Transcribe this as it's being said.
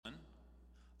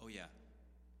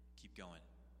Keep going.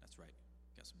 That's right.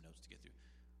 Got some notes to get through.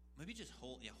 Maybe just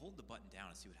hold the button down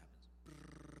and see what happens.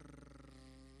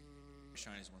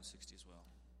 Shiny's 160 as well.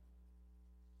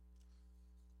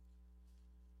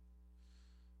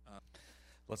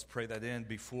 Let's pray that in.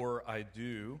 Before I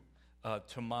do,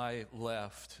 to my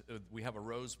left, we have a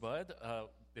rosebud.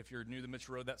 If you're new to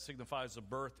Mitchell Road, that signifies a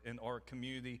birth in our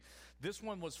community. This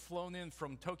one was flown in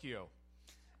from Tokyo,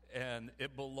 and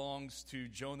it belongs to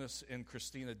Jonas and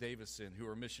Christina Davison, who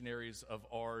are missionaries of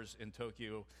ours in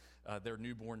Tokyo. Their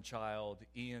newborn child,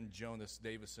 Ian Jonas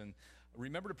Davison.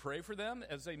 Remember to pray for them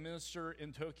as they minister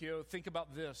in Tokyo. Think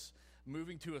about this.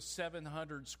 Moving to a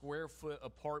 700 square foot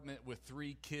apartment with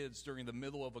 3 kids during the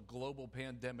middle of a global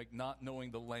pandemic, not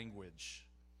knowing the language,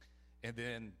 and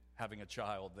then having a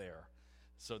child there.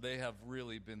 So they have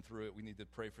really been through it. We need to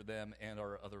pray for them and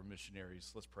our other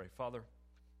missionaries. Let's pray. Father,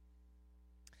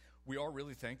 we are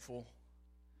really thankful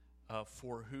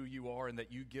for who you are and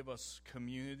that you give us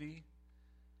community.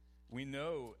 We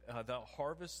know that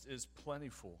harvest is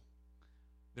plentiful.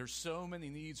 There's so many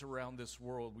needs around this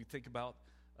world. We think about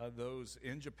those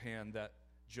in Japan that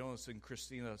Jonas and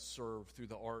Christina serve through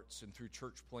the arts and through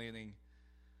church planning,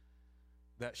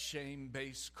 that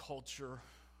shame-based culture,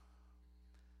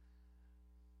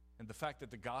 and the fact that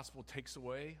the gospel takes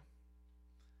away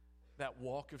that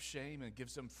walk of shame and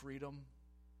gives them freedom.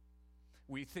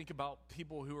 We think about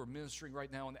people who are ministering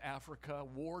right now in Africa,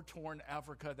 war-torn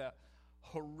Africa, that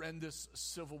horrendous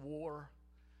civil war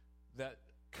that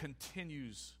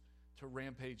continues to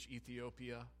rampage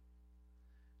Ethiopia.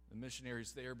 The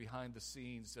missionaries there behind the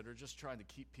scenes that are just trying to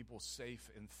keep people safe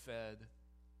and fed.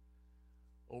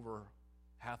 Over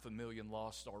 500,000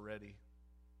 lost already.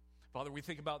 Father, we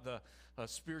think about the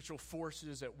spiritual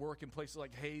forces at work in places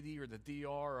like Haiti or the DR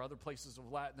or other places of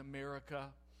Latin America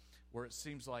where it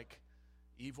seems like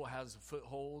evil has a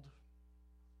foothold.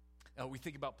 We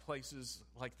think about places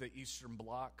like the Eastern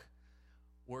Bloc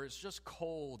where it's just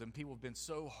cold and people have been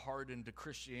so hardened to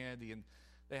Christianity and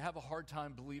they have a hard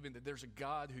time believing that there's a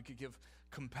God who could give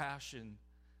compassion.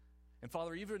 And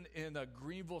Father, even in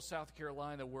Greenville, South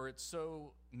Carolina, where it's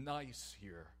so nice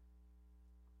here,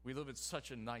 we live in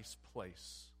such a nice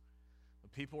place. The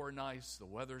people are nice, the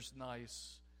weather's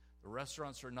nice, the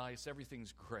restaurants are nice,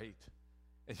 everything's great.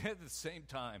 And yet at the same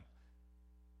time,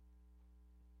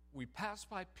 we pass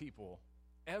by people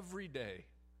every day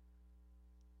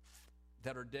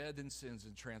that are dead in sins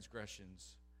and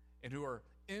transgressions and who are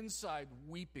inside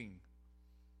weeping,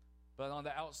 but on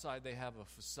the outside they have a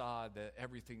facade that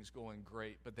everything's going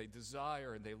great, but they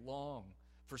desire and they long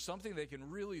for something they can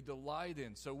really delight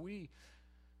in. So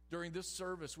during this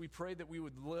service, we pray that we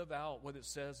would live out what it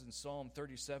says in Psalm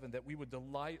 37, that we would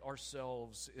delight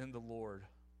ourselves in the Lord,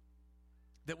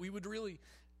 that we would really,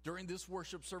 during this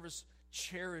worship service,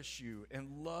 cherish you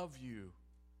and love you.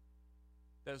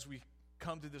 As we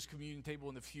come to this communion table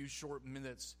in a few short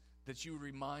minutes, that you would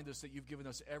remind us that you've given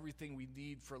us everything we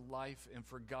need for life and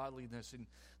for godliness. And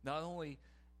not only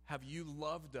have you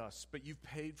loved us, but you've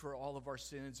paid for all of our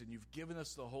sins, and you've given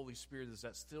us the Holy Spirit as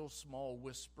that still small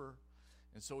whisper.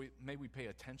 And so may we pay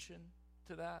attention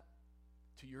to that,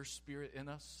 to your Spirit in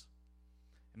us,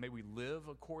 and may we live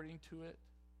according to it.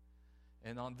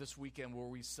 And on this weekend where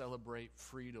we celebrate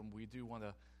freedom, we do want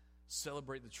to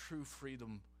celebrate the true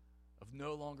freedom of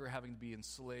no longer having to be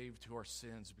enslaved to our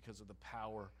sins because of the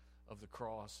power of the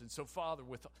cross. And so, Father,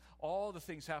 with all the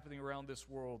things happening around this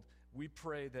world, we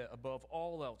pray that above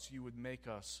all else you would make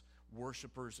us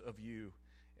worshipers of you.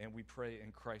 And we pray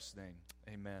in Christ's name.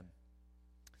 Amen.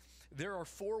 There are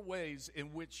 4 ways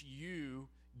in which you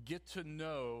get to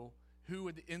know who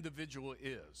an individual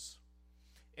is.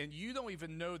 And you don't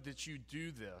even know that you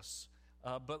do this,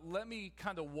 but let me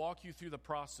kind of walk you through the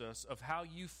process of how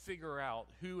you figure out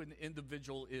who an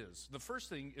individual is. The first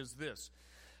thing is this.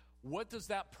 What does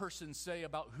that person say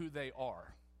about who they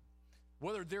are?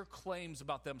 What are their claims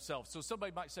about themselves? So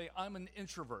somebody might say, I'm an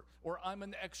introvert, or I'm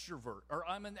an extrovert, or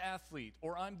I'm an athlete,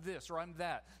 or I'm this, or I'm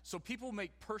that. So people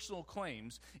make personal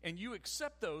claims, and you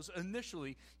accept those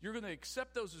initially. You're going to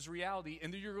accept those as reality,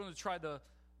 and then you're going to try to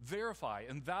verify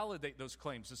and validate those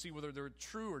claims to see whether they're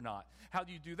true or not. How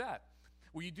do you do that?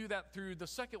 Well, you do that through the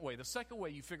second way. The second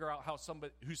way you figure out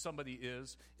who somebody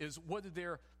is what did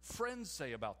their friends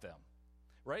say about them?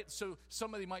 Right? So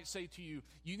somebody might say to you,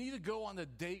 you need to go on a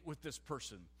date with this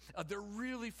person. They're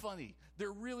really funny.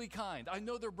 They're really kind. I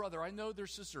know their brother. I know their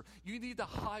sister. You need to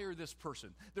hire this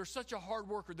person. They're such a hard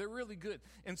worker. They're really good.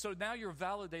 And so now you're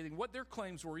validating what their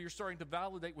claims were. You're starting to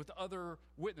validate with other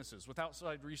witnesses, with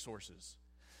outside resources.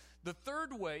 The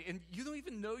third way, and you don't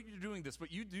even know you're doing this,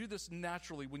 but you do this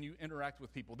naturally when you interact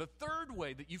with people. The third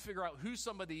way that you figure out who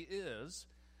somebody is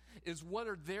is what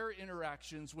are their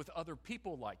interactions with other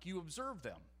people like. You observe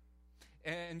them,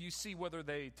 and you see whether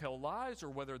they tell lies or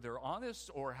whether they're honest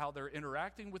or how they're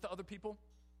interacting with other people.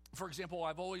 For example,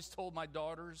 I've always told my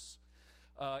daughters,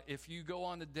 if you go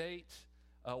on a date,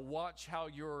 watch how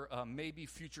your maybe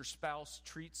future spouse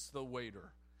treats the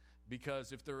waiter.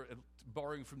 Because if they're,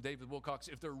 borrowing from David Wilcox,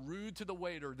 if they're rude to the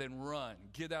waiter, then run.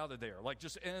 Get out of there. Like,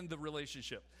 just end the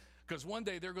relationship. Because one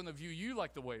day they're going to view you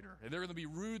like the waiter, and they're going to be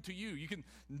rude to you. You can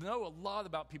know a lot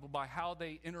about people by how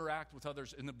they interact with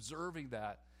others and observing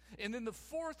that. And then the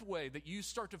fourth way that you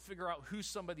start to figure out who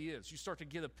somebody is, you start to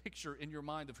get a picture in your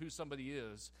mind of who somebody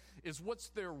is what's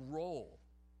their role.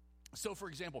 So, for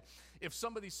example, if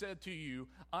somebody said to you,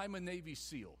 I'm a Navy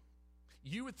SEAL,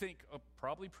 you would think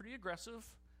probably pretty aggressive,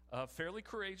 fairly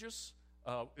courageous,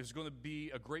 is going to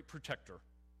be a great protector.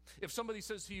 If somebody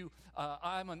says to you,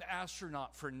 I'm an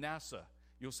astronaut for NASA,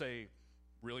 you'll say,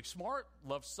 really smart,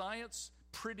 love science,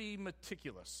 pretty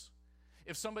meticulous.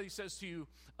 If somebody says to you,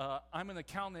 I'm an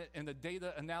accountant in the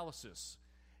data analysis,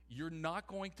 you're not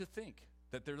going to think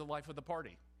that they're the life of the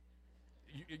party.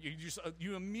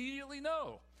 You immediately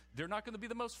know they're not going to be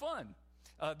the most fun.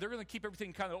 They're going to keep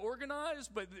everything kind of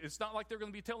organized, but it's not like they're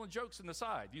going to be telling jokes on the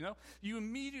side, you know? You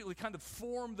immediately kind of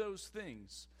form those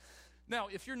things. Now,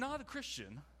 if you're not a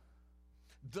Christian,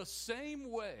 the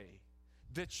same way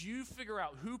that you figure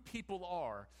out who people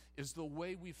are is the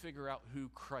way we figure out who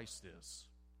Christ is.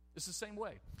 It's the same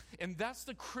way. And that's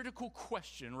the critical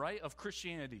question, right, of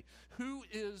Christianity. Who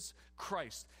is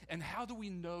Christ? And how do we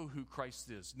know who Christ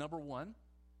is? Number one,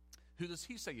 who does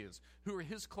he say he is? Who are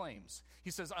his claims?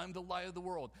 He says, I'm the light of the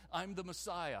world. I'm the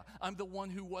Messiah. I'm the one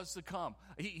who was to come.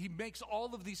 He makes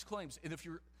all of these claims. And if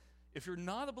you're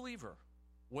not a believer,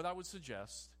 what I would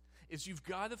suggest is you've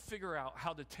got to figure out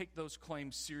how to take those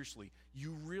claims seriously.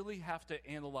 You really have to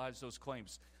analyze those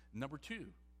claims. Number two,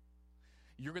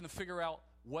 you're going to figure out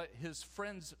what his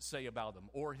friends say about him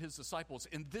or his disciples.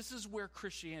 And this is where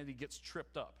Christianity gets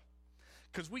tripped up.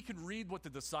 Because we can read what the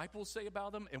disciples say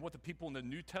about him and what the people in the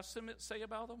New Testament say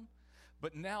about him.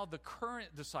 But now the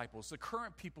current disciples, the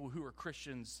current people who are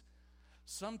Christians,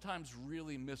 sometimes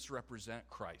really misrepresent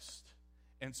Christ.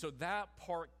 And so that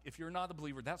part, if you're not a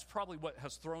believer, that's probably what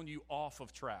has thrown you off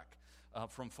of track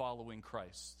from following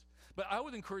Christ. But I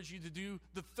would encourage you to do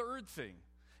the third thing.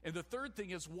 And the third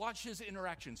thing is watch his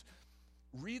interactions.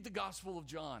 Read the Gospel of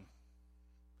John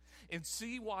and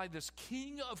see why this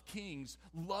King of Kings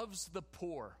loves the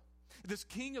poor. This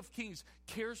King of Kings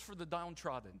cares for the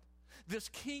downtrodden. This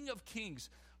King of Kings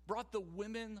brought the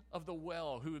women of the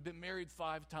well who had been married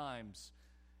 5 times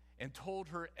and told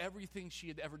her everything she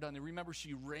had ever done. And remember,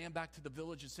 she ran back to the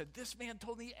village and said, this man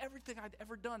told me everything I'd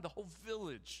ever done. The whole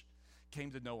village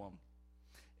came to know him.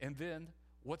 And then,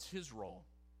 what's his role?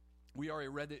 We already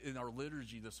read it in our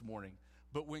liturgy this morning.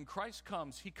 But when Christ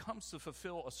comes, he comes to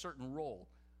fulfill a certain role.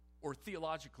 Or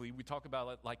theologically, we talk about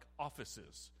it like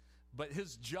offices. But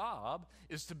his job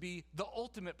is to be the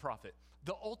ultimate prophet,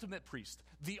 the ultimate priest,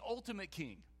 the ultimate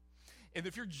king. And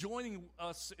if you're joining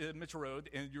us at Mitchell Road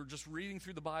and you're just reading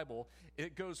through the Bible,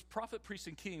 it goes prophet, priest,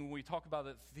 and king when we talk about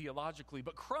it theologically.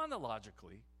 But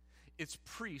chronologically, it's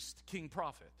priest, king,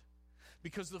 prophet.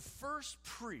 Because the first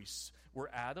priests were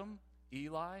Adam,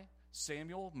 Eli,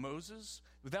 Samuel, Moses.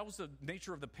 That was the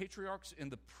nature of the patriarchs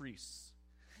and the priests.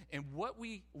 And what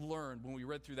we learned when we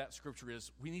read through that scripture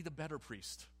is we need a better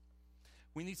priest.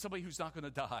 We need somebody who's not going to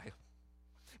die.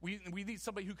 We need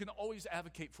somebody who can always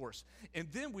advocate for us. And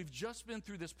then we've just been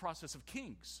through this process of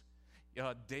kings.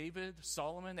 David,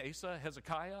 Solomon, Asa,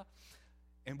 Hezekiah.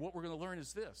 And what we're going to learn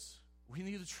is this. We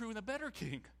need a true and a better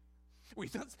king. We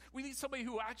need somebody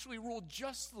who actually ruled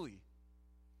justly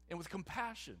and with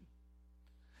compassion.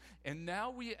 And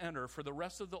now we enter, for the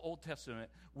rest of the Old Testament,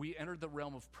 we enter the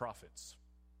realm of prophets.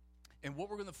 And what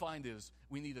we're going to find is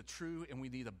we need a true and we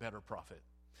need a better prophet.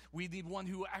 We need one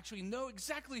who actually know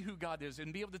exactly who God is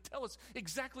and be able to tell us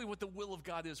exactly what the will of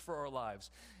God is for our lives.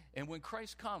 And when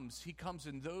Christ comes, he comes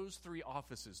in those 3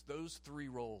 offices, those 3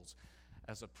 roles,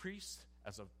 as a priest,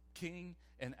 as a king,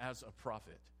 and as a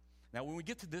prophet. Now, when we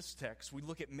get to this text, we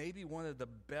look at maybe one of the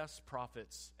best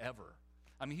prophets ever.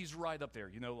 I mean, he's right up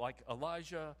there, like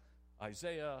Elijah,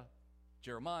 Isaiah,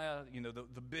 Jeremiah,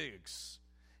 the bigs.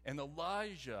 And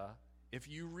Elijah, if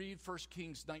you read 1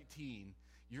 Kings 19,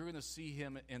 you're going to see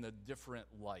him in a different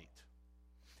light.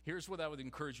 Here's what I would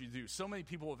encourage you to do. So many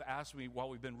people have asked me while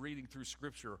we've been reading through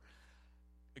Scripture,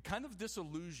 kind of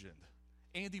disillusioned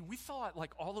Andy, we thought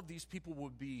like all of these people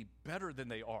would be better than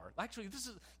they are. Actually,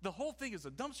 the whole thing is a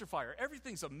dumpster fire.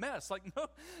 Everything's a mess. Like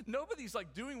nobody's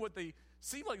like doing what they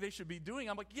seem like they should be doing.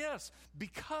 I'm like, yes,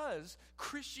 because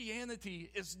Christianity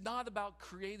is not about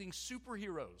creating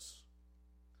superheroes.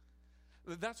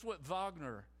 That's what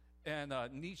Wagner and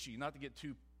Nietzsche, not to get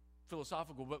too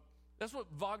philosophical, but that's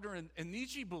what Wagner and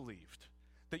Nietzsche believed.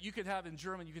 That you could have in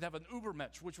German, you could have an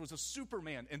Übermensch, which was a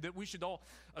Superman, and that we should all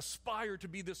aspire to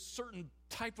be this certain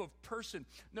type of person.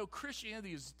 No,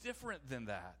 Christianity is different than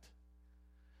that.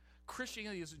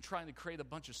 Christianity isn't trying to create a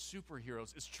bunch of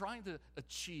superheroes. It's trying to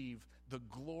achieve the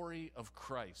glory of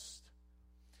Christ.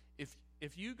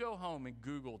 If you go home and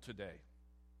Google today,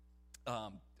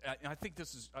 I think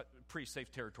this is pretty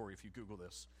safe territory if you Google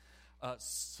this.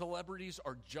 Celebrities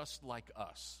are just like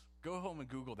us. Go home and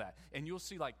Google that, and you'll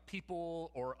see like People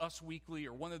or Us Weekly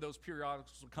or one of those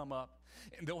periodicals will come up,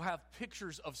 and they'll have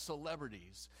pictures of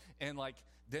celebrities, and like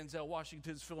Denzel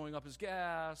Washington's filling up his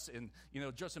gas, and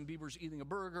Justin Bieber's eating a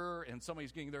burger, and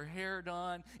somebody's getting their hair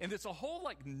done, and it's a whole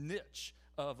like niche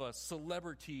of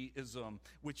celebrityism,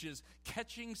 which is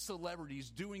catching celebrities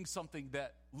doing something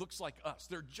that looks like us.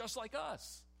 They're just like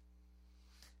us.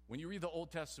 When you read the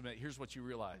Old Testament, here's what you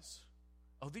realize.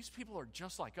 Oh, these people are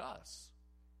just like us.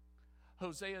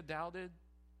 Hosea doubted.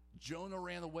 Jonah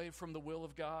ran away from the will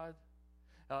of God.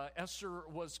 Esther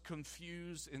was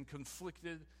confused and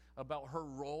conflicted about her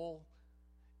role.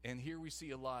 And here we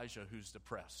see Elijah, who's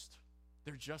depressed.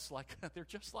 They're just like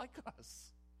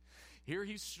us. Here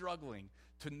he's struggling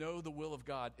to know the will of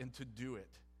God and to do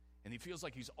it. And he feels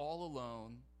like he's all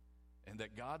alone and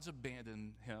that God's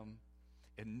abandoned him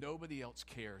and nobody else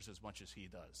cares as much as he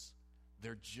does.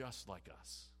 They're just like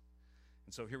us.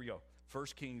 And so here we go. 1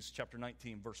 Kings chapter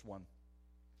 19, verse 1.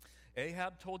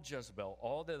 Ahab told Jezebel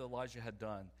all that Elijah had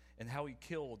done and how he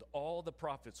killed all the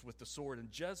prophets with the sword. And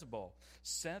Jezebel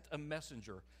sent a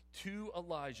messenger to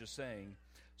Elijah saying,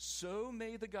 "So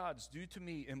may the gods do to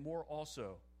me and more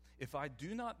also, if I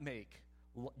do not make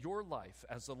your life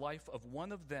as the life of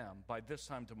one of them by this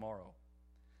time tomorrow."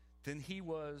 Then he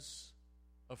was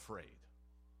afraid.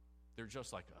 They're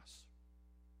just like us.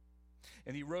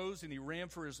 And he rose and he ran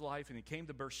for his life, and he came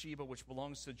to Beersheba, which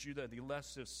belongs to Judah, and he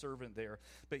left his servant there.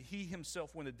 But he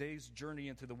himself went a day's journey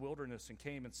into the wilderness and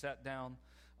came and sat down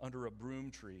under a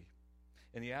broom tree.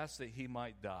 And he asked that he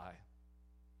might die,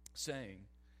 saying,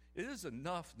 "It is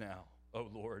enough now, O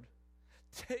Lord.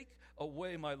 Take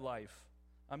away my life.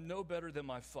 I'm no better than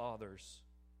my fathers."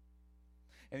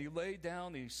 And he lay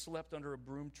down and he slept under a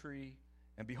broom tree.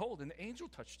 And behold, an angel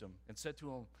touched him and said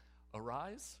to him,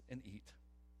 "Arise and eat."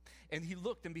 And he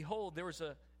looked, and behold, there was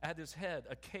at his head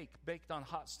a cake baked on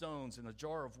hot stones and a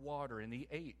jar of water. And he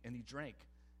ate and he drank,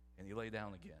 and he lay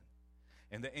down again.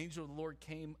 And the angel of the Lord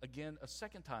came again a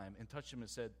second time and touched him and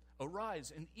said,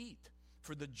 "Arise and eat,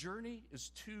 for the journey is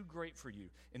too great for you."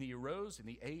 And he arose and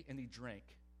he ate and he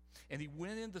drank. And he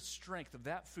went in the strength of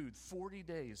that food 40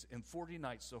 days and 40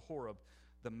 nights to Horeb,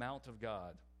 the mount of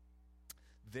God.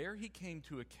 There he came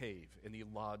to a cave, and he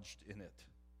lodged in it.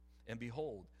 And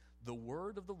behold, the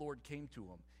word of the Lord came to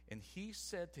him, and he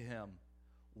said to him,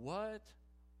 "What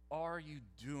are you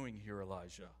doing here,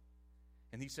 Elijah?"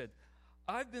 And he said,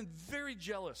 "I've been very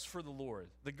jealous for the Lord,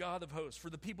 the God of hosts,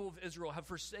 for the people of Israel have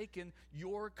forsaken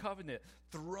your covenant,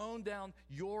 thrown down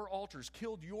your altars,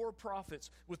 killed your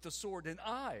prophets with the sword, and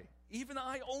I, even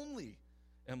I only,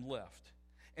 am left.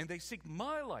 And they seek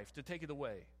my life to take it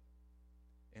away."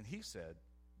 And he said,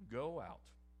 "Go out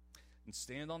and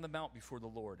stand on the mount before the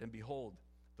Lord." And behold,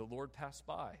 the Lord passed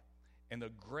by, and a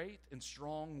great and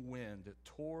strong wind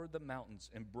tore the mountains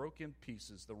and broke in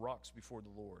pieces the rocks before the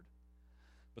Lord.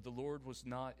 But the Lord was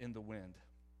not in the wind.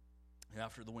 And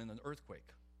after the wind, an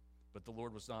earthquake. But the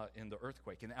Lord was not in the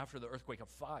earthquake. And after the earthquake, a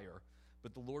fire.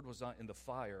 But the Lord was not in the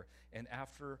fire. And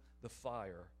after the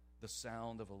fire, the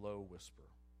sound of a low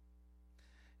whisper.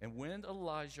 And when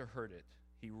Elijah heard it,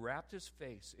 he wrapped his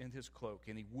face in his cloak,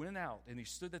 and he went out, and he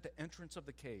stood at the entrance of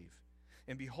the cave.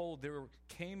 And behold, there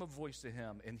came a voice to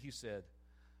him, and he said,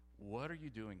 "What are you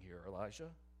doing here,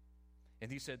 Elijah?"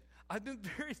 And he said, "I've been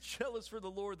very jealous for the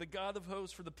Lord, the God of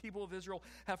hosts, for the people of Israel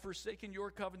have forsaken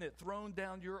your covenant, thrown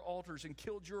down your altars, and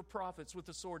killed your prophets with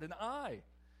the sword. And I,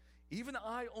 even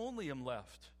I only am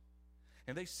left.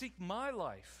 And they seek my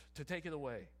life to take it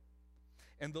away."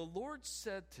 And the Lord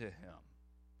said to him,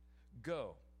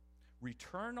 "Go,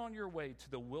 return on your way to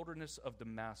the wilderness of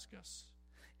Damascus.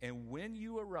 And when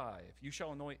you arrive, you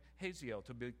shall anoint Hazael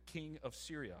to be king of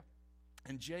Syria,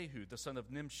 and Jehu, the son of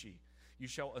Nimshi, you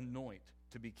shall anoint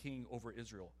to be king over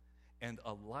Israel. And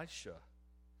Elisha,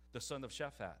 the son of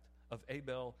Shaphat, of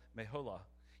Abel Meholah,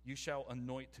 you shall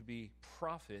anoint to be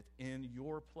prophet in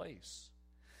your place.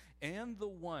 And the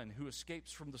one who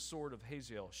escapes from the sword of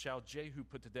Hazael shall Jehu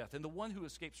put to death. And the one who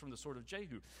escapes from the sword of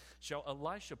Jehu shall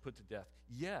Elisha put to death.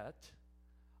 Yet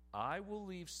I will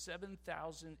leave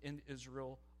 7,000 in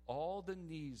Israel, all the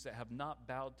knees that have not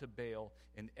bowed to Baal,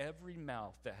 and every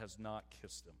mouth that has not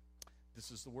kissed him.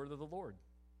 This is the word of the Lord.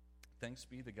 Thanks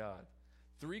be to God.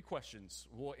 3 questions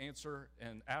we'll answer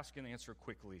and ask and answer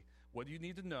quickly. What do you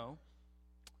need to know?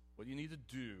 What do you need to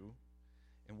do?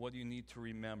 And what do you need to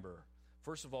remember?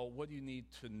 First of all, what do you need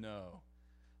to know?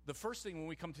 The first thing when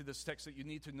we come to this text that you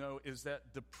need to know is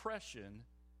that depression,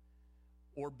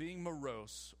 or being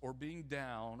morose, or being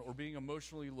down, or being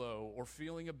emotionally low, or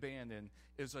feeling abandoned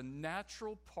is a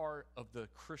natural part of the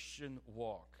Christian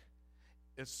walk,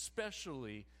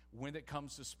 especially when it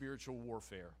comes to spiritual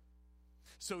warfare.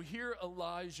 So here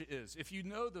Elijah is. If you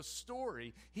know the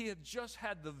story, he had just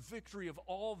had the victory of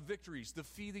all victories,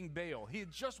 defeating Baal. He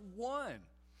had just won.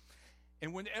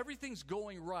 And when everything's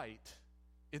going right,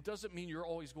 it doesn't mean you're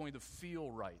always going to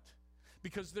feel right.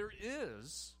 Because there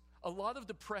is a lot of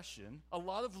depression, a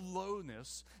lot of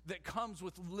lowness that comes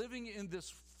with living in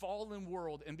this fallen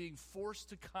world and being forced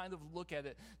to kind of look at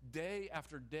it day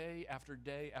after day after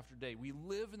day after day. We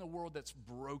live in a world that's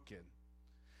broken.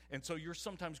 And so you're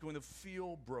sometimes going to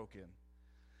feel broken.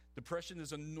 Depression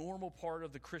is a normal part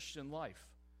of the Christian life.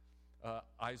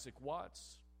 Isaac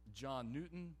Watts, John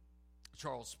Newton,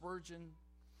 Charles Spurgeon,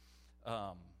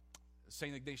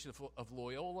 St. Ignatius of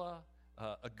Loyola,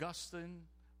 Augustine,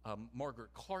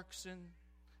 Margaret Clarkson,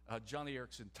 Johnny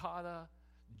Erickson Tada,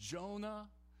 Jonah.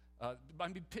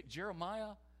 Pick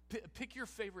Jeremiah. Pick your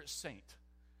favorite saint.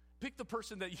 Pick the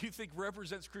person that you think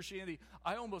represents Christianity.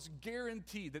 I almost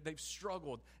guarantee that they've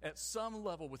struggled at some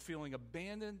level with feeling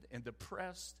abandoned and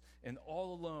depressed and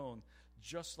all alone,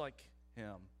 just like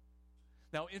him.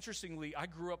 Now, interestingly,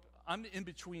 I'm in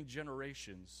between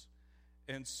generations.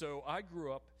 And so I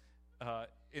grew up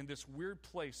in this weird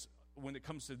place when it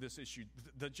comes to this issue.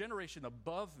 The generation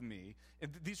above me,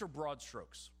 and these are broad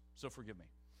strokes, so forgive me.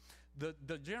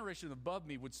 The generation above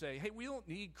me would say, hey, we don't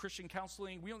need Christian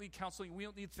counseling. We don't need counseling. We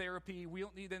don't need therapy. We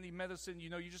don't need any medicine. You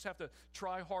just have to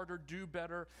try harder, do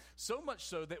better. So much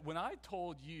so that when I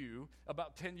told you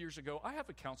about 10 years ago, I have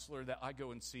a counselor that I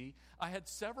go and see, I had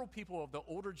several people of the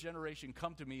older generation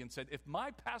come to me and said, if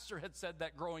my pastor had said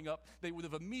that growing up, they would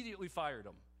have immediately fired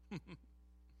him.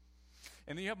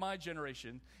 And then you have my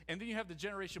generation, and then you have the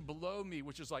generation below me,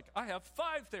 which is like, I have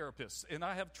 5 therapists, and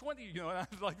I have 20, and I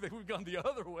like we've gone the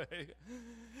other way.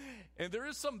 And there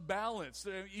is some balance.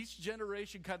 Each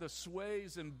generation kind of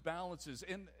sways and balances.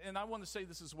 And I want to say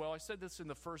this as well. I said this in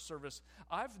the first service.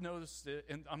 I've noticed it,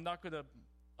 and I'm not going to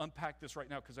unpack this right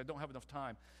now because I don't have enough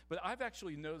time, but I've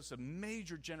actually noticed a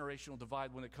major generational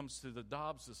divide when it comes to the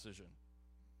Dobbs decision.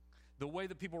 The way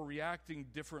that people are reacting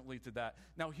differently to that.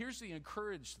 Now, here's the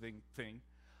encouraging thing.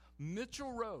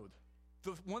 Mitchell Road,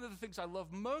 one of the things I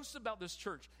love most about this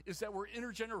church is that we're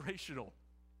intergenerational,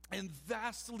 and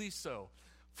vastly so.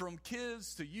 From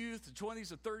kids to youth to 20s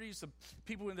to 30s to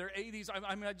people in their 80s.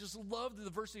 I just love the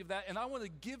diversity of that. And I want to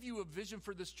give you a vision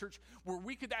for this church where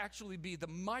we could actually be the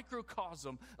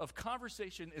microcosm of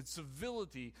conversation and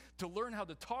civility to learn how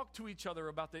to talk to each other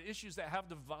about the issues that have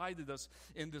divided us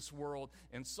in this world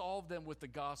and solve them with the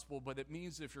gospel. But it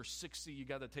means if you're 60, you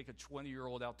got to take a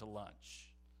 20-year-old out to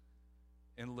lunch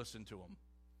and listen to them.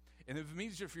 And if it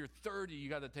means if you're 30, you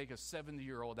got to take a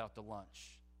 70-year-old out to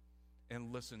lunch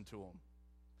and listen to them.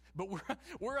 But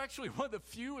we're actually one of the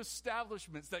few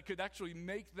establishments that could actually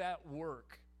make that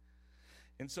work.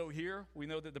 And so here, we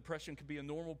know that depression can be a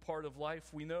normal part of life.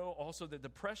 We know also that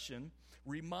depression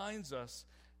reminds us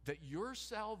that your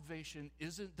salvation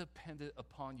isn't dependent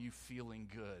upon you feeling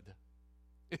good.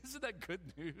 Isn't that good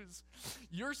news?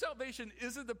 Your salvation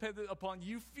isn't dependent upon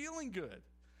you feeling good.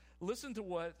 Listen to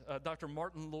what Dr.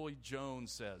 Martin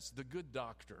Lloyd-Jones says, the good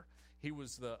doctor. He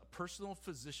was the personal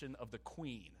physician of the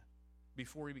Queen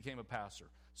before he became a pastor.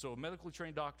 So a medically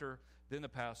trained doctor, then a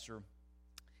pastor.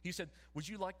 He said, would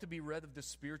you like to be rid of this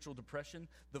spiritual depression?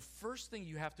 The first thing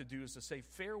you have to do is to say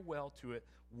farewell to it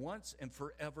once and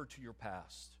forever to your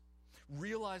past.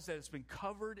 Realize that it's been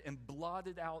covered and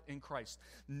blotted out in Christ.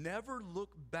 Never look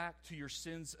back to your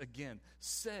sins again.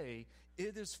 Say,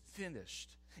 it is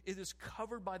finished. It is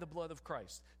covered by the blood of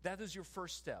Christ. That is your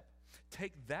first step.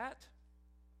 Take that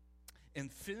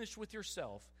and finish with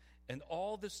yourself and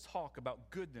all this talk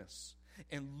about goodness,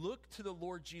 and look to the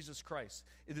Lord Jesus Christ.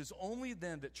 It is only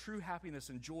then that true happiness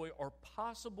and joy are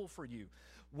possible for you.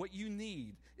 What you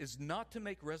need is not to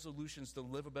make resolutions to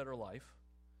live a better life,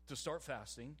 to start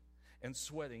fasting and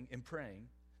sweating and praying.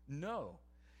 No,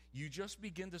 you just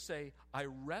begin to say, I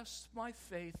rest my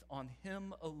faith on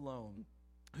him alone,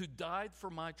 who died for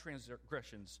my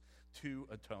transgressions to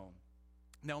atone.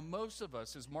 Now, most of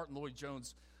us, as Martin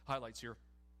Lloyd-Jones highlights here,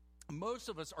 most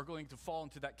of us are going to fall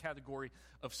into that category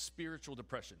of spiritual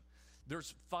depression.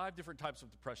 There's 5 different types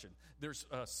of depression. There's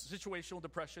situational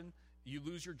depression. You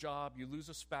lose your job, you lose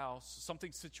a spouse,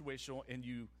 something situational, and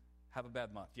you have a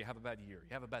bad month, you have a bad year,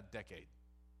 you have a bad decade.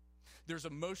 There's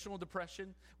emotional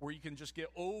depression, where you can just get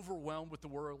overwhelmed with the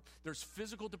world. There's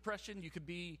physical depression. You could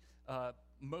be,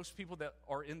 most people that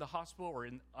are in the hospital or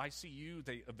in ICU,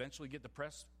 they eventually get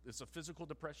depressed. It's a physical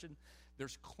depression.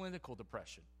 There's clinical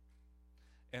depression.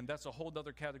 And that's a whole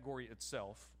other category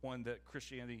itself, one that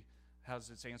Christianity has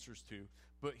its answers to.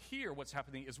 But here, what's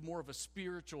happening is more of a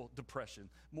spiritual depression,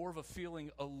 more of a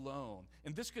feeling alone.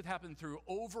 And this could happen through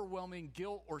overwhelming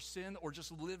guilt or sin or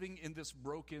just living in this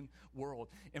broken world.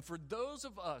 And for those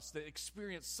of us that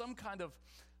experience some kind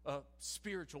of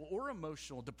spiritual or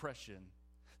emotional depression,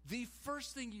 the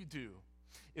first thing you do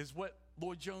is what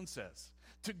Lloyd-Jones says,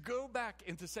 to go back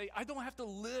and to say, I don't have to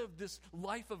live this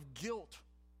life of guilt.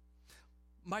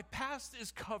 My past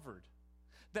is covered.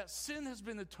 That sin has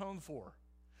been atoned for.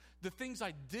 The things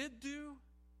I did do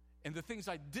and the things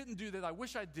I didn't do that I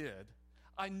wish I did,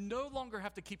 I no longer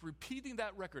have to keep repeating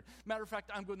that record. Matter of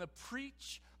fact, I'm going to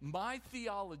preach my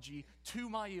theology to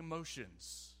my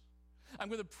emotions. I'm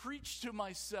going to preach to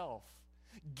myself.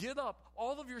 Get up.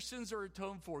 All of your sins are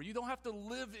atoned for. You don't have to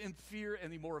live in fear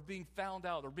anymore of being found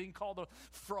out or being called a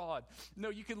fraud. No,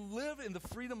 you can live in the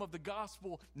freedom of the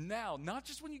gospel now, not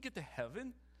just when you get to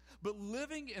heaven, but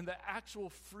living in the actual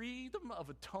freedom of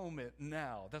atonement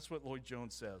now. That's what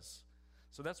Lloyd-Jones says.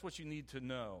 So that's what you need to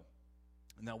know.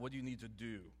 Now, what do you need to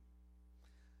do?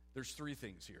 There's 3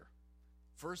 things here.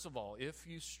 First of all, if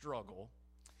you struggle,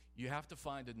 you have to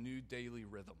find a new daily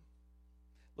rhythm.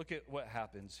 Look at what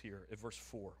happens here at verse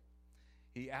 4.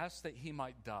 He asked that he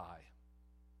might die.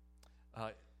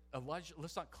 Elijah,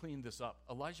 let's not clean this up.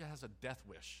 Elijah has a death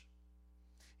wish.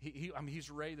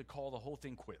 He's ready to call the whole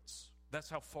thing quits. That's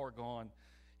how far gone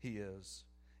he is.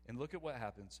 And look at what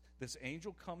happens. This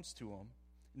angel comes to him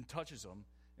and touches him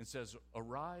and says,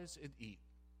 arise and eat.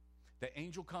 The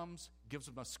angel comes, gives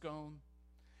him a scone,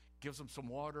 gives him some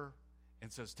water,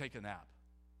 and says, take a nap.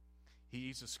 He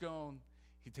eats a scone,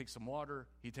 he takes some water,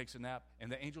 he takes a nap, and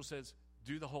the angel says,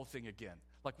 do the whole thing again.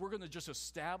 Like, we're going to just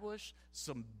establish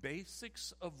some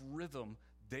basics of rhythm,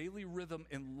 daily rhythm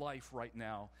in life right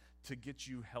now to get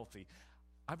you healthy.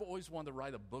 I've always wanted to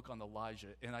write a book on Elijah,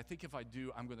 and I think if I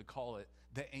do, I'm going to call it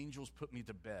The Angels Put Me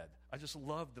to Bed. I just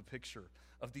love the picture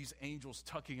of these angels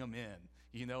tucking him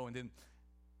in, and then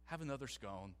have another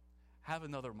scone, have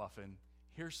another muffin,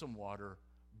 here's some water,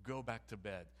 go back to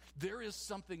bed. There is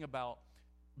something about,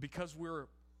 because we're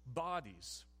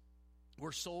bodies,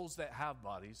 we're souls that have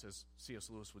bodies, as C.S.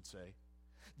 Lewis would say,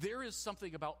 there is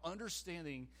something about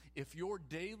understanding if your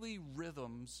daily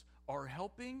rhythms are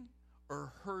helping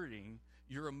or hurting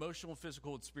your emotional,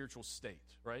 physical, and spiritual state,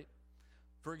 right?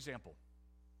 For example,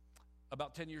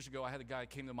 about 10 years ago, I had a guy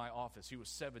came to my office. He was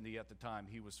 70 at the time.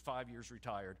 He was 5 years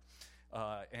retired,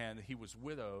 and he was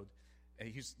widowed, and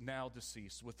he's now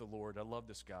deceased with the Lord. I love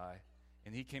this guy.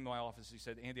 And he came to my office. He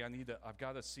said, Andy, I've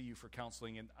got to see you for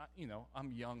counseling. And,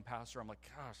 I'm a young pastor. I'm like,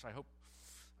 gosh, I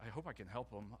hope I can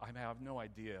help him. I have no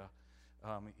idea.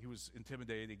 He was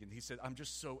intimidating, and he said, I'm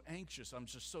just so anxious. I'm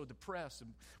just so depressed.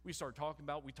 And we talked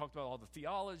about all the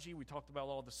theology. We talked about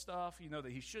all the stuff,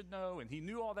 that he should know, and he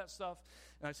knew all that stuff.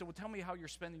 And I said, well, tell me how you're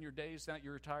spending your days now that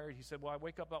you're retired. He said, well, I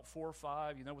wake up about 4 or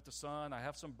 5, with the sun. I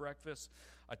have some breakfast.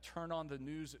 I turn on the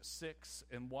news at 6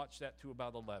 and watch that to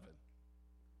about 11.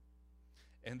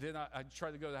 And then I try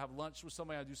to go to have lunch with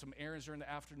somebody. I do some errands during the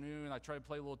afternoon. I try to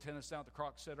play a little tennis down at the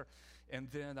Croc Center.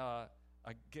 And then I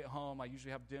get home. I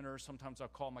usually have dinner. Sometimes I'll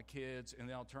call my kids, and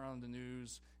then I'll turn on the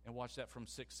news and watch that from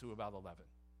 6 to about 11.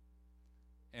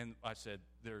 And I said,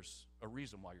 there's a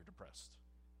reason why you're depressed.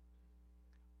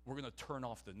 We're going to turn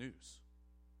off the news.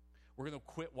 We're going to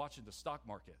quit watching the stock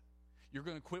market. You're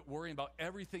going to quit worrying about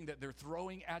everything that they're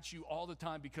throwing at you all the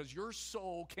time because your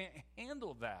soul can't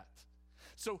handle that.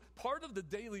 So part of the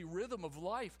daily rhythm of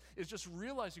life is just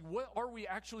realizing, what are we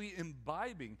actually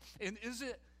imbibing? And is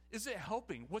it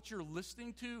helping? What you're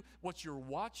listening to, what you're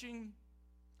watching?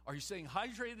 Are you staying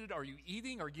hydrated? Are you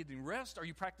eating? Are you getting rest? Are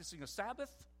you practicing a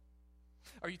Sabbath?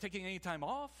 Are you taking any time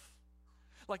off?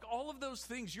 Like, all of those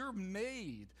things, you're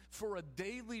made for a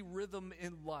daily rhythm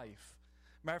in life.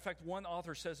 Matter of fact, one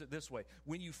author says it this way: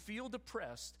 when you feel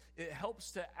depressed, it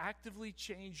helps to actively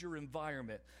change your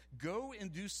environment. Go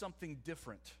and do something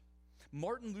different.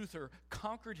 Martin Luther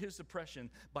conquered his depression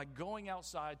by going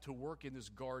outside to work in his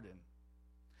garden.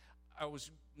 I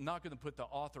was not going to put the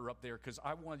author up there because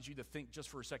I wanted you to think just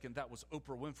for a second that was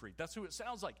Oprah Winfrey. That's who it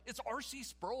sounds like. It's R.C.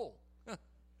 Sproul.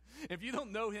 If you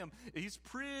don't know him, he's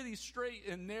pretty straight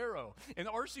and narrow. And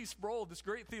R.C. Sproul, this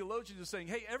great theologian, is saying,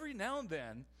 hey, every now and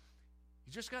then,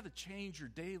 you just got to change your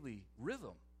daily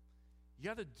rhythm. You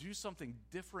got to do something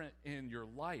different in your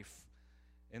life.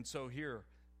 And so here,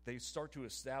 they start to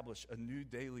establish a new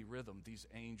daily rhythm, these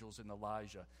angels and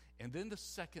Elijah. And then the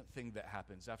second thing that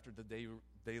happens after the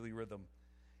daily rhythm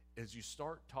is you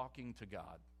start talking to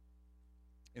God.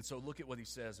 And so look at what he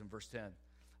says in verse 10.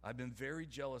 I've been very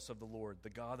jealous of the Lord, the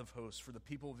God of hosts, for the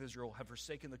people of Israel have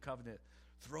forsaken the covenant,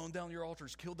 thrown down your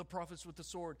altars, killed the prophets with the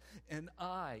sword, and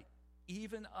I,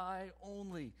 even I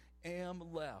only,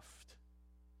 am left.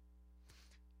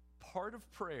 Part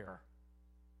of prayer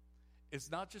is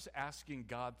not just asking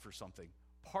God for something.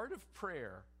 Part of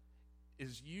prayer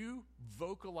is you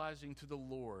vocalizing to the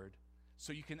Lord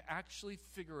so you can actually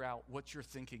figure out what you're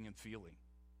thinking and feeling.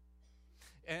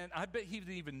 And I bet he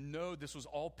didn't even know this was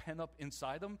all pent up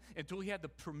inside him until he had the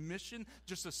permission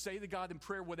just to say to God in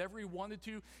prayer whatever he wanted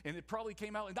to, and it probably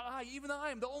came out, and even I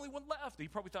am the only one left. He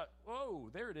probably thought, whoa,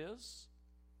 there it is.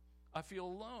 I feel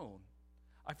alone.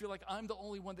 I feel like I'm the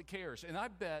only one that cares. And I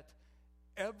bet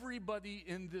everybody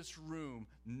in this room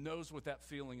knows what that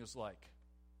feeling is like.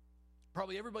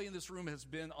 Probably everybody in this room has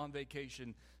been on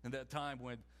vacation in that time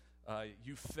when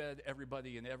you fed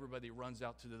everybody and everybody runs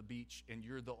out to the beach and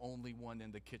you're the only one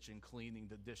in the kitchen cleaning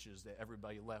the dishes that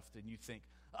everybody left, and you think,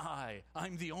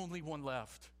 I'm the only one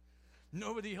left.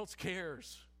 Nobody else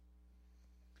cares.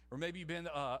 Or maybe you've been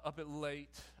up at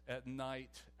late at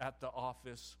night at the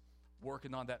office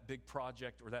working on that big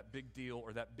project or that big deal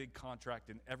or that big contract,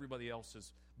 and everybody else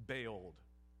has bailed.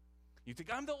 You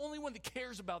think, I'm the only one that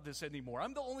cares about this anymore.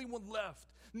 I'm the only one left.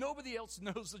 Nobody else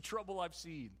knows the trouble I've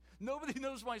seen. Nobody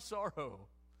knows my sorrow.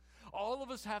 All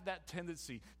of us have that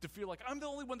tendency to feel like, I'm the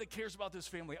only one that cares about this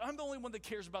family. I'm the only one that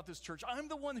cares about this church. I'm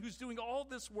the one who's doing all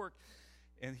this work.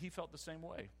 And he felt the same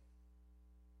way.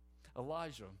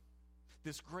 Elijah,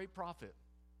 this great prophet,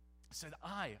 said,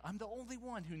 I'm the only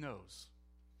one who knows.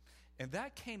 And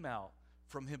that came out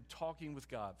from him talking with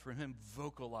God, from him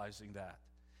vocalizing that,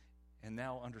 and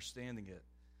now understanding it.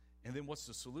 And then what's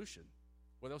the solution?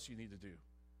 What else you need to do?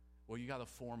 Well, you got to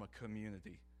form a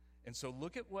community. And so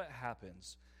look at what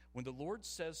happens when the Lord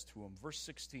says to him, verse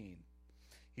 16,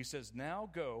 he says, now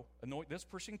go, anoint this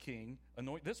person king,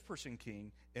 anoint this person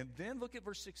king, and then look at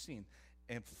verse 16,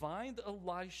 and find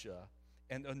Elisha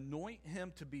and anoint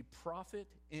him to be prophet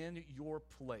in your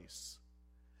place.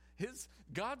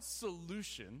 God's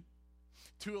solution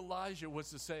to Elijah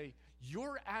was to say,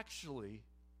 you're actually,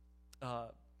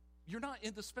 you're not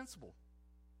indispensable.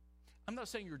 I'm not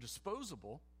saying you're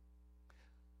disposable,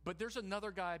 but there's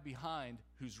another guy behind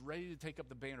who's ready to take up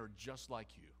the banner just like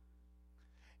you.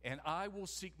 And I will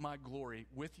seek my glory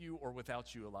with you or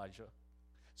without you, Elijah.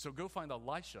 So go find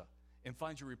Elisha and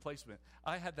find your replacement.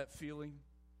 I had that feeling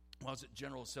when I was at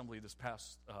General Assembly this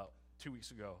past 2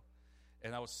 weeks ago.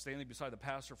 And I was standing beside a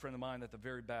pastor friend of mine at the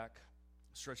very back,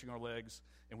 stretching our legs.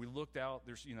 And we looked out.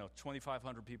 There's,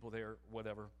 2,500 people there,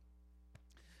 whatever.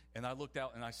 And I looked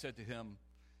out and I said to him,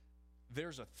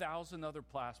 there's 1,000 other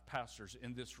pastors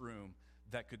in this room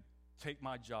that could take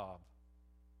my job.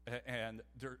 And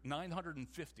there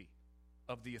 950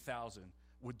 of the 1,000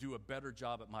 would do a better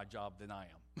job at my job than I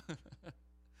am.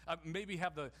 I maybe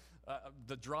have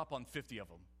the drop on 50 of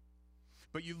them.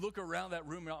 But you look around that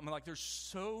room, and I'm like, there's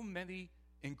so many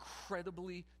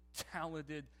incredibly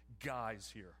talented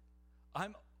guys here.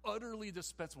 I'm utterly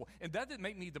dispensable. And that didn't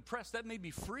make me depressed. That made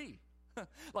me free.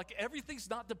 Like everything's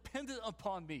not dependent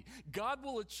upon me. God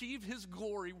will achieve his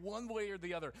glory one way or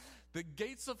the other. The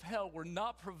gates of hell will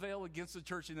not prevail against the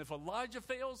church. And if Elijah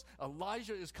fails,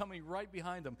 Elijah is coming right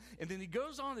behind him. And then he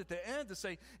goes on at the end to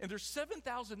say, and there's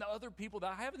 7,000 other people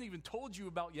that I haven't even told you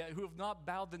about yet who have not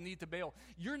bowed the knee to Baal.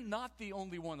 You're not the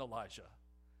only one, Elijah.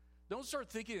 Don't start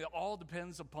thinking it all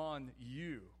depends upon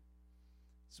you.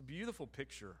 It's a beautiful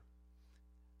picture.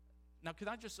 Now, can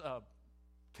I just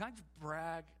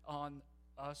brag on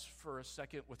us for a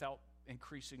second without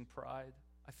increasing pride?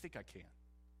 I think I can.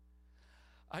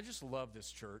 I just love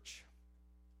this church.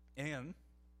 And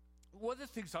one of the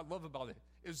things I love about it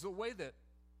is the way that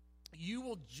you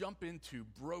will jump into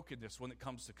brokenness when it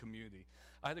comes to community.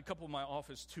 I had a couple in my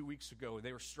office 2 weeks ago, and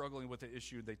they were struggling with the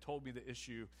issue. They told me the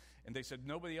issue, and they said,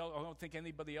 nobody else, I don't think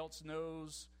anybody else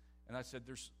knows. And I said,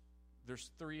 there's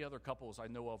 3 other couples I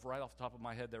know of right off the top of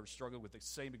my head that are struggling with the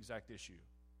same exact issue.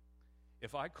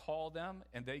 if I call them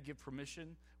and they give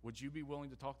permission, would you be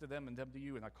willing to talk to them and them to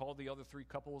you? And I called the other 3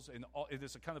 couples, and it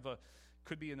is a kind of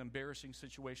could be an embarrassing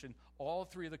situation. All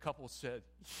 3 of the couples said,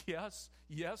 yes,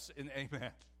 yes, and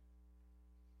amen.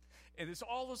 And it's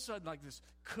all of a sudden like this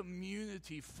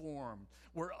community formed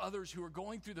where others who are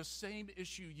going through the same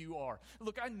issue you are.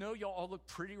 Look, I know y'all all look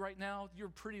pretty right now. You're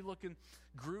a pretty looking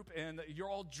group, and you're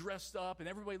all dressed up, and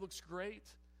everybody looks great.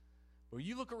 But when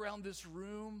you look around this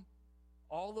room,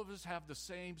 all of us have the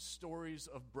same stories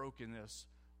of brokenness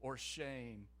or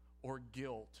shame or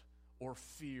guilt or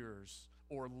fears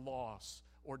or loss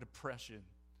or depression.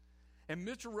 And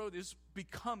Mitchell Road is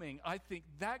becoming, I think,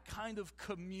 that kind of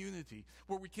community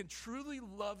where we can truly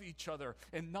love each other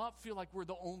and not feel like we're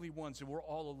the only ones and we're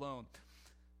all alone.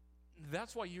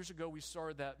 That's why years ago we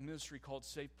started that ministry called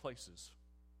Safe Places.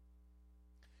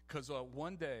 Because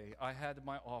one day I had in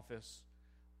my office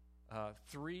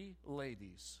 3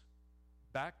 ladies,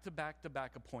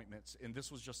 back-to-back-to-back appointments, and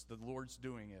this was just the Lord's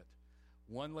doing it.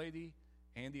 One lady,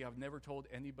 Andy, I've never told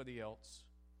anybody else.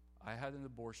 I had an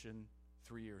abortion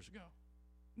 3 years ago.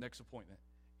 Next appointment.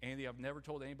 Andy, I've never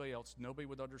told anybody else. Nobody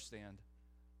would understand.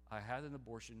 I had an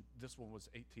abortion. This one was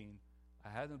 18. I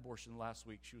had an abortion last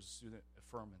week. She was a student at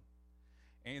Furman.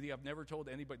 Andy, I've never told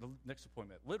anybody. The next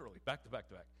appointment, literally, back to back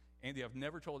to back. Andy, I've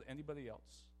never told anybody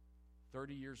else.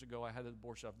 30 years ago, I had an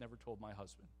abortion. I've never told my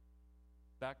husband.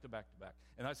 Back to back to back.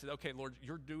 And I said, okay, Lord,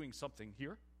 you're doing something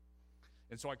here.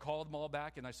 And so I called them all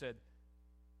back, and I said,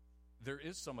 there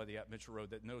is somebody at Mitchell Road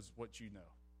that knows what you know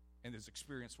and has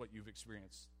experienced what you've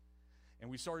experienced. And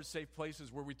we started Safe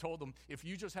Places where we told them, if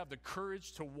you just have the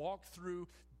courage to walk through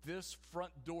this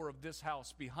front door of this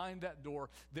house, behind that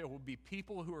door, there will be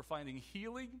people who are finding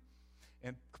healing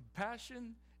and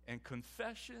compassion and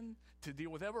confession to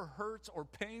deal with whatever hurts or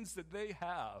pains that they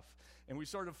have. And we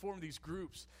started to form these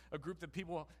groups, a group of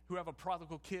people who have a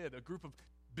prodigal kid, a group of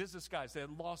business guys that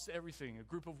had lost everything, a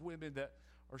group of women that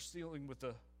are dealing with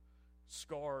the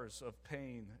scars of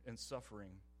pain and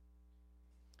suffering.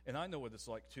 And I know what it's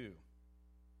like too.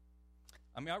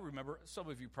 I mean, I remember, some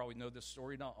of you probably know this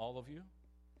story, not all of you.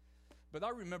 But I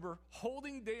remember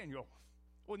holding Daniel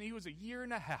when he was 1.5 years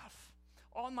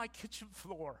on my kitchen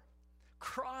floor,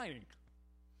 crying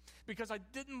because I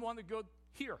didn't want to go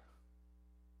here.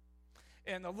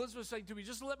 And Elizabeth saying to me,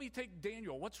 just let me take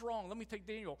Daniel. What's wrong? Let me take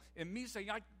Daniel. And me saying,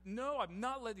 no, I'm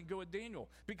not letting go of Daniel,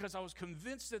 because I was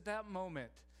convinced at that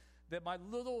moment that my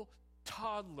little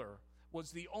toddler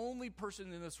was the only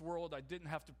person in this world I didn't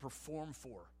have to perform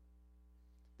for,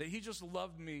 that he just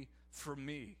loved me for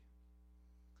me.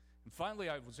 And finally,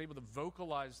 I was able to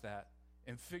vocalize that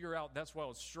and figure out that's what I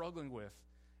was struggling with.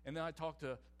 And then I talked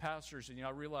to pastors, and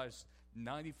I realized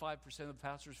 95% of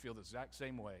pastors feel the exact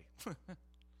same way.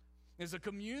 There's a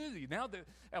community. Now that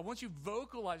once you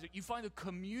vocalize it, you find a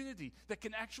community that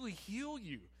can actually heal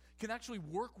you, can actually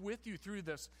work with you through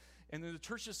this. And in the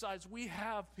church decides we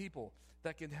have people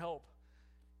that can help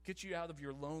get you out of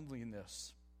your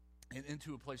loneliness and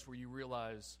into a place where you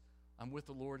realize I'm with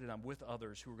the Lord and I'm with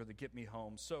others who are going to get me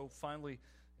home. So finally,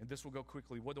 and this will go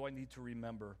quickly, what do I need to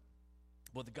remember?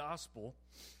 Well, the gospel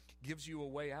gives you a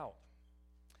way out.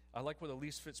 I like what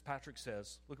Elise Fitzpatrick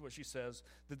says. Look at what she says.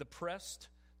 The depressed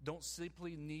don't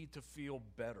simply need to feel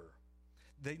better.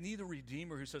 They need a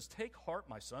redeemer who says, take heart,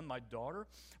 my son, my daughter.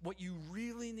 What you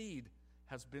really need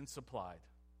has been supplied.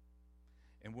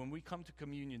 And when we come to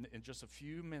communion in just a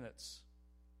few minutes,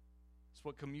 it's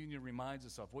what communion reminds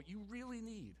us of. What you really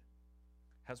need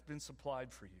has been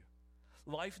supplied for you.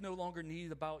 Life no longer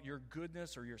needs about your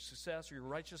goodness or your success or your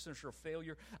righteousness or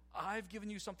failure. I've given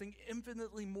you something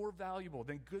infinitely more valuable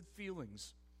than good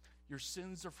feelings. Your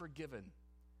sins are forgiven.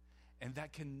 And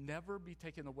that can never be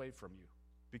taken away from you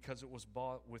because it was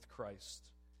bought with Christ.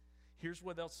 Here's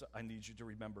what else I need you to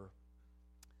remember.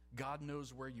 God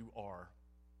knows where you are.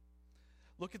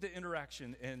 Look at the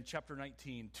interaction in chapter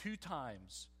 19, 2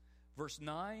 times. Verse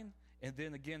 9, and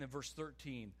then again in verse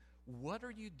 13. What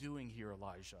are you doing here,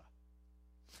 Elijah?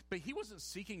 But he wasn't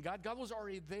seeking God. God was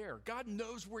already there. God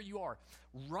knows where you are.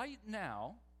 Right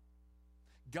now,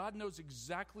 God knows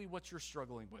exactly what you're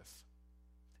struggling with,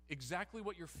 exactly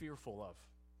what you're fearful of.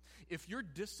 If your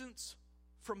distance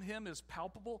from him is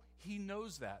palpable, he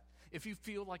knows that. If you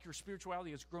feel like your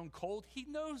spirituality has grown cold, he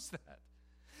knows that.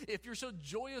 If you're so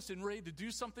joyous and ready to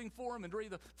do something for him and ready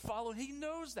to follow, he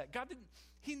knows that.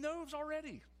 He knows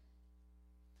already.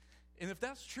 And if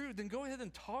that's true, then go ahead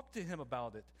and talk to him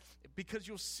about it, because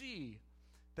you'll see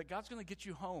that God's going to get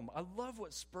you home. I love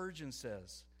what Spurgeon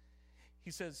says.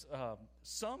 He says,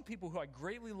 some people who I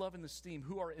greatly love and esteem,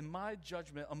 who are in my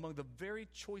judgment among the very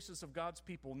choicest of God's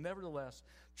people, nevertheless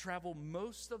travel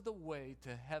most of the way to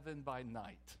heaven by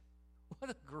night. What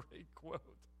a great quote.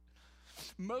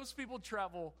 Most people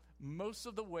travel most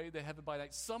of the way to heaven by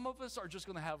night. Some of us are just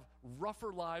going to have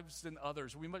rougher lives than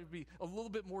others. We might be a little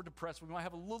bit more depressed. We might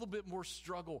have a little bit more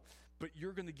struggle, but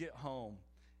you're going to get home.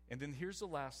 And then here's the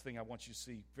last thing I want you to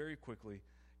see very quickly.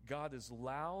 God is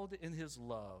loud in his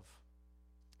love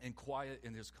and quiet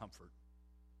in his comfort.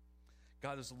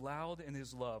 God is loud in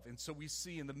his love. And so we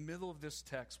see in the middle of this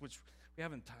text, which we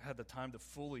haven't had the time to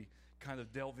fully kind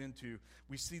of delve into,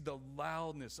 we see the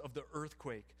loudness of the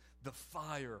earthquake, the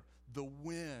fire, the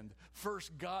wind.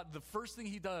 First, God, the first thing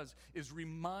he does is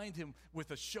remind him with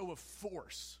a show of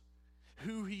force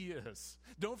who he is.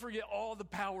 Don't forget all the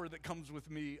power that comes with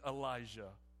me, Elijah.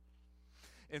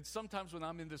 And sometimes when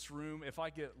I'm in this room, if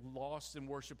I get lost in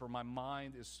worship or my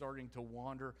mind is starting to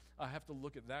wander, I have to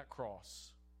look at that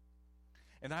cross.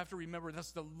 And I have to remember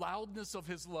that's the loudness of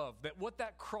his love. That what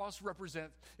that cross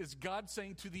represents is God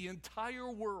saying to the entire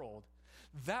world,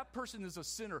 that person is a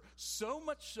sinner. So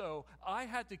much so, I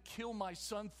had to kill my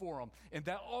son for him. And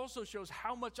that also shows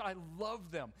how much I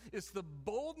love them. It's the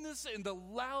boldness and the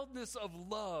loudness of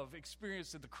love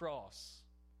experienced at the cross.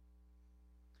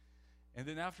 And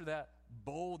then after that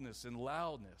boldness and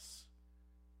loudness,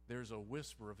 there's a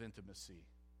whisper of intimacy.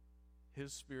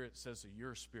 His spirit says to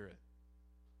your spirit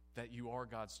that you are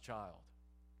God's child.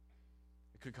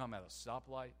 It could come at a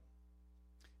stoplight.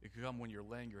 It could come when you're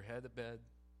laying your head at bed.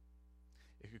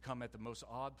 It could come at the most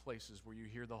odd places where you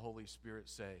hear the Holy Spirit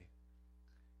say,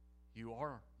 you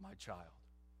are my child.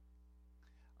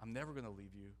 I'm never going to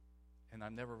leave you, and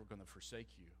I'm never going to forsake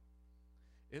you.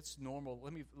 It's normal.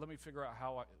 Let me figure out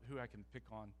who I can pick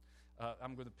on.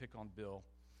 I'm going to pick on Bill.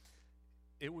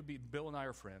 It would be, Bill and I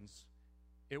are friends.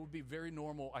 It would be very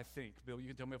normal, I think, Bill, you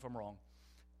can tell me if I'm wrong,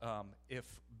 if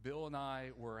Bill and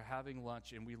I were having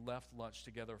lunch and we left lunch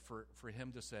together for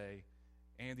him to say,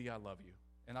 Andy, I love you.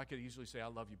 And I could easily say, I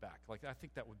love you back. Like, I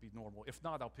think that would be normal. If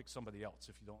not, I'll pick somebody else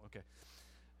if you don't. Okay.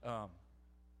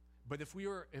 But if we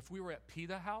were at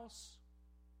Pita House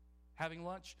having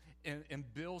lunch,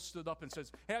 and Bill stood up and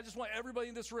says, hey, I just want everybody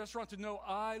in this restaurant to know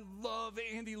I love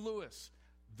Andy Lewis,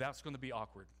 that's going to be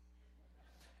awkward.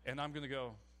 And I'm going to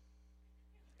go,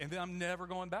 and then I'm never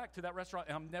going back to that restaurant,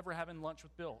 and I'm never having lunch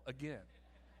with Bill again.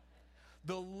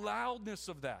 The loudness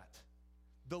of that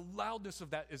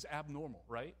is abnormal,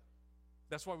 right?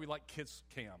 That's why we like kiss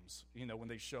cams, when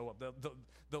they show up.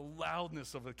 The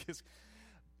loudness of a kiss.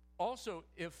 Also,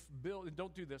 if Bill, and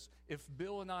don't do this, if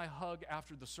Bill and I hug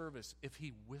after the service, if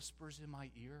he whispers in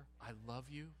my ear, I love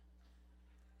you,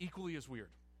 equally as weird.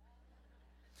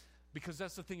 Because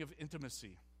that's the thing of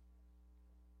intimacy.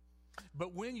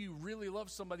 But when you really love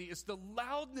somebody, it's the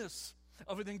loudness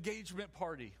of an engagement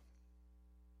party.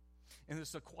 And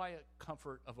it's the quiet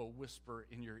comfort of a whisper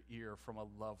in your ear from a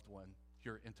loved one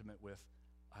you're intimate with.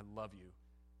 I love you.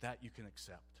 That you can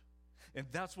accept. And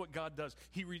that's what God does.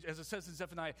 As it says in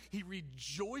Zephaniah, he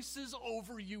rejoices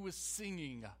over you with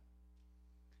singing.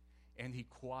 And he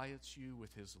quiets you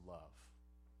with his love.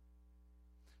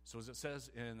 So as it says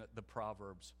in the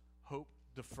Proverbs, hope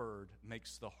deferred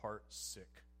makes the heart sick.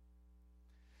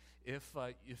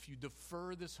 If you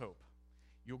defer this hope,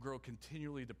 you'll grow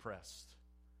continually depressed.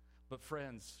 But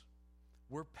friends,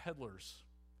 we're peddlers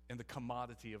in the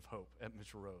commodity of hope at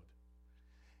Mitchell Road.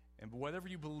 And whatever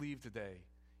you believe today,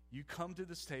 you come to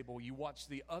this table, you watch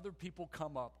the other people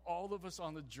come up, all of us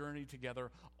on the journey together,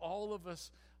 all of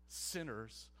us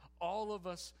sinners, all of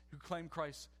us who claim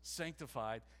Christ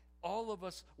sanctified, all of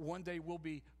us one day will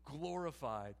be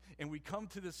glorified. And we come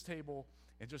to this table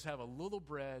and just have a little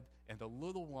bread and a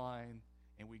little wine,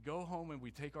 and we go home and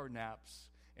we take our naps,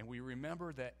 and we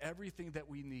remember that everything that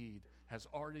we need has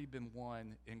already been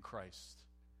won in Christ.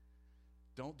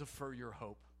 Don't defer your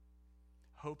hope.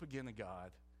 Hope again in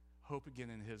God. Hope again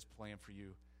in his plan for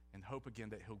you, and hope again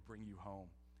that he'll bring you home,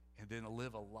 and then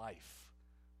live a life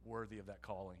worthy of that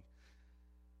calling.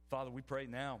 Father, we pray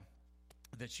now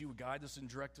that you would guide us and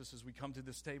direct us as we come to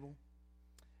this table,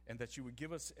 and that you would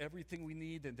give us everything we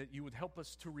need, and that you would help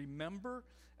us to remember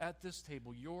at this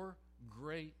table your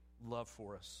great love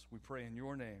for us. We pray in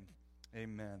your name.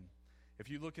 Amen. If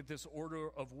you look at this order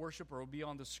of worship, or it'll be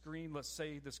on the screen, let's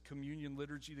say this communion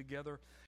liturgy together.